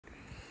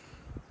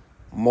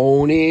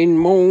Morning,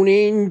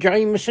 morning,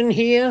 Jameson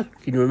here.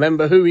 Can you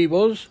remember who he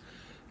was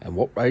and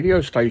what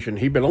radio station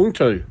he belonged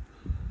to?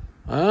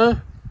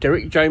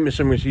 Derek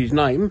Jameson was his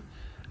name,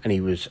 and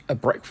he was a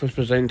breakfast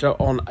presenter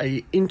on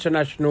a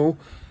international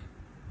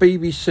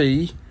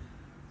BBC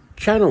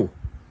channel.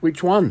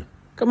 Which one?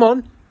 Come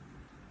on.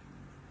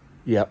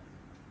 Yep,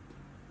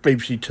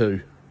 BBC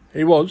Two.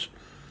 He was.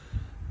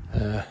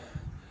 I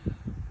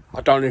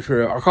don't know if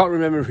I can't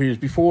remember if he was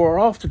before or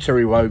after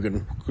Terry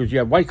Wogan, because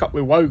Wake Up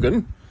with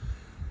Wogan,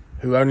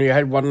 who only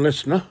had one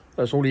listener.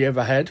 That's all he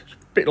ever had. It's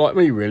a bit like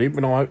me, really,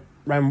 when I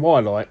ran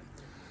Wildlight.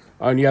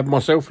 I only had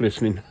myself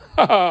listening.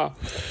 Well,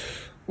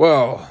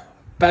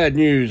 bad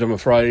news, I'm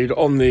afraid,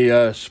 on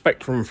the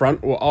Spectrum front,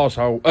 or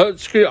arsehole.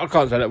 I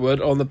can't say that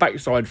word. On the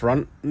backside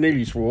front,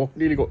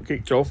 nearly got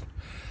kicked off.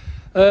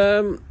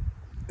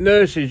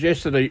 Nurses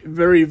yesterday,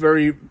 very,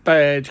 very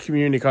bad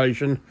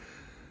communication.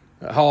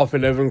 At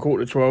 11:30,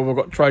 11:45, I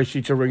got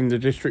Tracy to ring the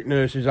district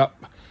nurses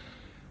up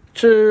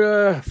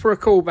for a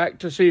call back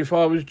to see if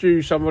I was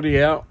due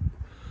somebody out.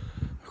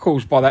 Of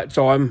course, by that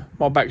time,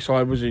 my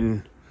backside was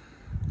in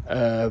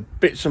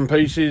bits and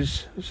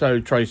pieces, so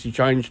Tracy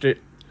changed it.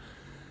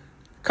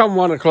 Come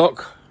 1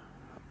 o'clock,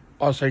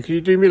 I say, "Can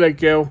you do me leg,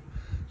 girl?"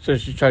 So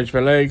she changed my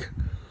leg.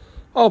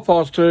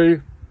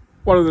 2:30,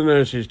 one of the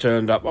nurses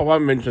turned up. I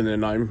won't mention their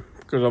name,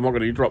 because I'm not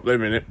going to drop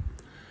them in it.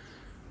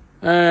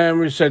 And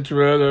we said to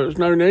her there was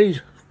no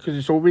need, because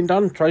it's all been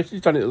done.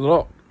 Tracy's done it a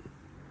lot.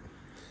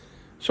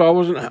 So I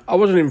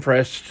wasn't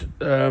impressed.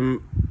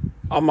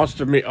 I must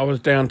admit I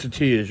was down to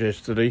tears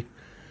yesterday.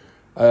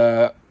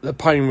 The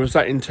pain was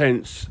that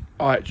intense.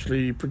 I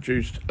actually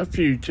produced a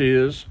few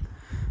tears.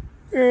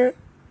 Yeah,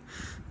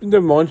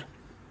 never mind.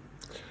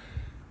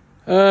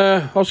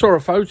 I saw a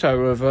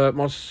photo of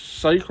my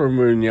sacrum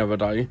wound the other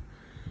day,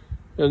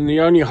 and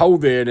the only hole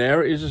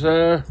there is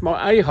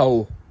my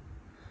a-hole.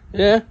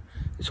 Yeah,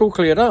 it's all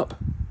cleared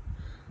up.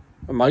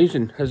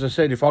 Amazing. As I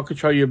said, if I could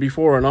show you a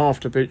before and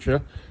after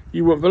picture,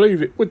 you wouldn't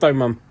believe it, would they,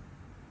 Mum?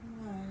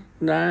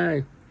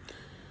 No.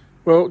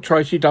 Well,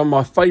 Tracy done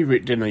my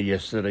favourite dinner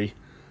yesterday.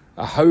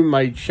 A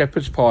homemade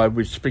shepherd's pie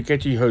with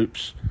spaghetti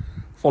hoops,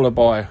 followed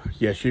by,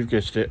 yes, you've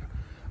guessed it,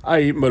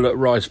 a mullet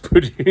rice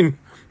pudding.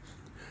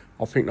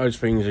 I think those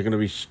things are going to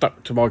be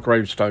stuck to my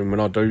gravestone when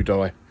I do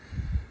die.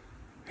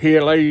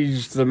 Here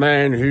lays the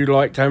man who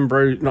liked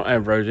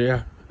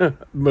ambrosia,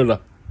 Muller.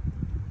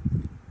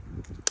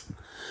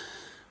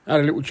 I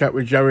had a little chat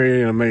with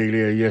Joey and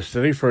Amelia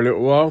yesterday for a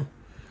little while.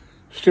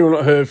 Still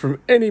not heard from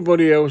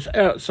anybody else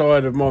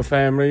outside of my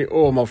family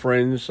or my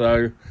friends,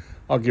 so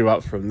I'll give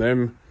up from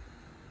them.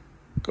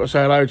 Got to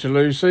say hello to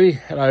Lucy.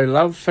 Hello,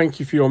 love. Thank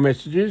you for your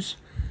messages.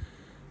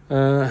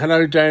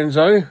 Hello,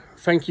 Danzo.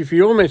 Thank you for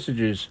your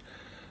messages.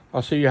 I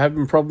see you're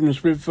having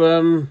problems with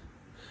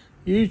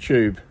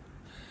YouTube.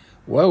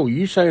 Well,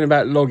 you saying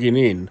about logging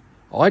in,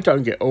 I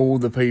don't get all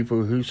the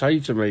people who say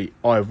to me,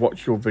 "I've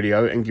watched your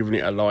video and given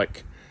it a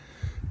like,"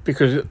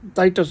 because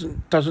they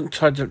doesn't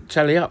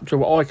tally up to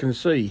what I can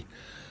see.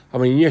 I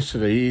mean,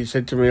 yesterday he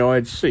said to me I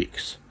had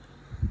 6.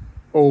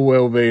 All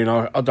well being,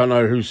 I don't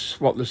know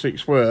what the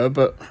 6 were,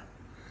 but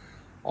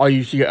I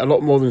usually get a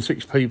lot more than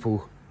 6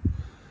 people,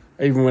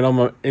 even when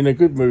I'm in a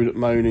good mood at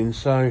moaning.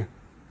 So,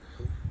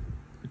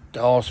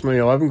 ask me,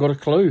 I haven't got a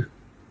clue.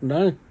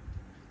 No.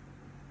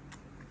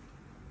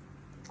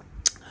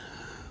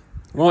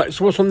 Right,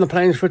 so what's on the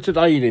plans for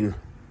today then?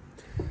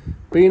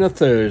 Being a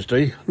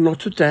Thursday,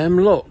 not a damn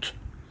lot.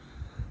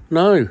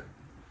 No.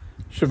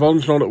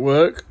 Siobhan's not at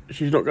work.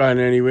 She's not going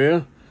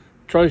anywhere.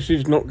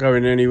 Tracy's not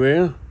going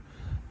anywhere.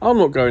 I'm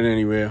not going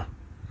anywhere.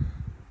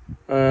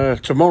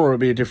 Tomorrow will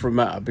be a different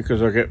matter,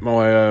 because I get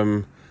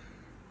my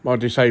my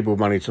disabled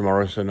money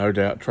tomorrow, so no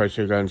doubt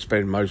Tracy will go and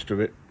spend most of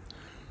it.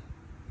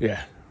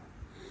 Yeah.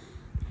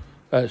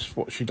 That's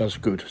what she does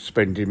good,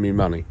 spending me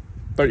money.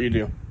 Don't you,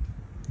 dear?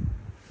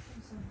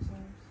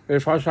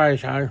 If I say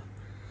so.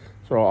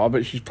 So I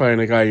bet she's playing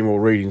a game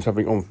or reading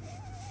something on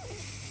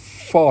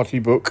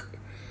Farty Book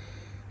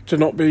to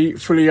not be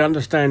fully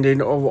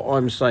understanding of what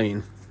I'm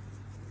saying.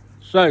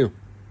 So,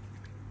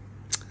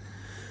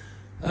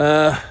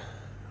 yeah.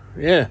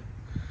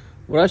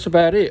 Well, that's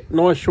about it.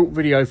 Nice short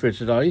video for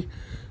today.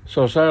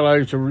 So I'll say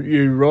hello to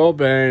you,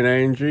 Rob and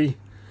Angie,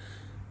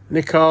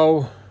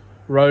 Nicole,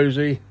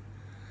 Rosie,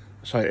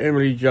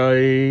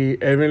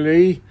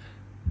 Emily,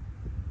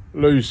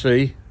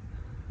 Lucy,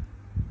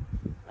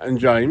 and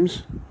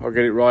James. I'll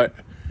get it right.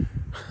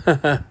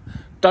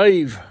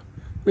 Dave,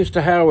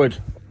 Mr. Howard.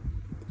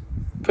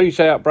 Peace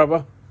out,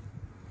 brother.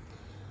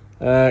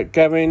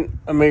 Gavin,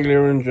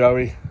 Amelia and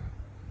Joey.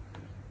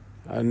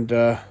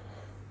 And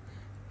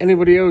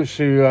anybody else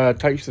who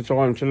takes the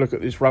time to look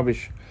at this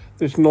rubbish,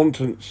 this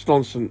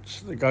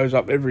nonsense that goes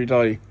up every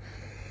day.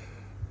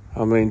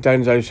 I mean,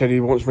 Danzo said he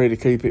wants me to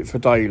keep it for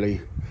daily,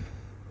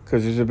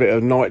 because there's a bit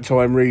of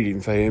nighttime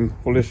reading for him,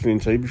 or listening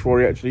to, before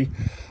he actually...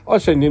 I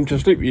send him to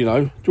sleep, you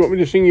know. Do you want me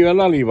to sing you a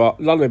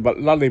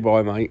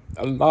lullaby, mate?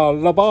 A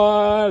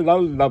lullaby.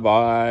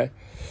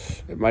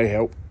 It may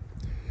help.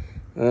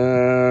 I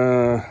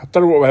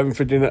don't know what we're having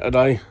for dinner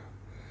today.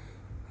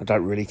 I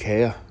don't really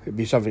care. It'd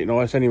be something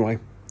nice anyway.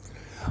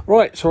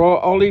 Right, so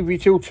I'll leave you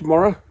till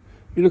tomorrow.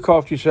 You look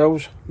after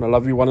yourselves, and I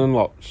love you one and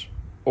lots.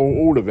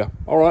 All of you.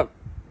 All right,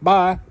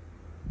 bye.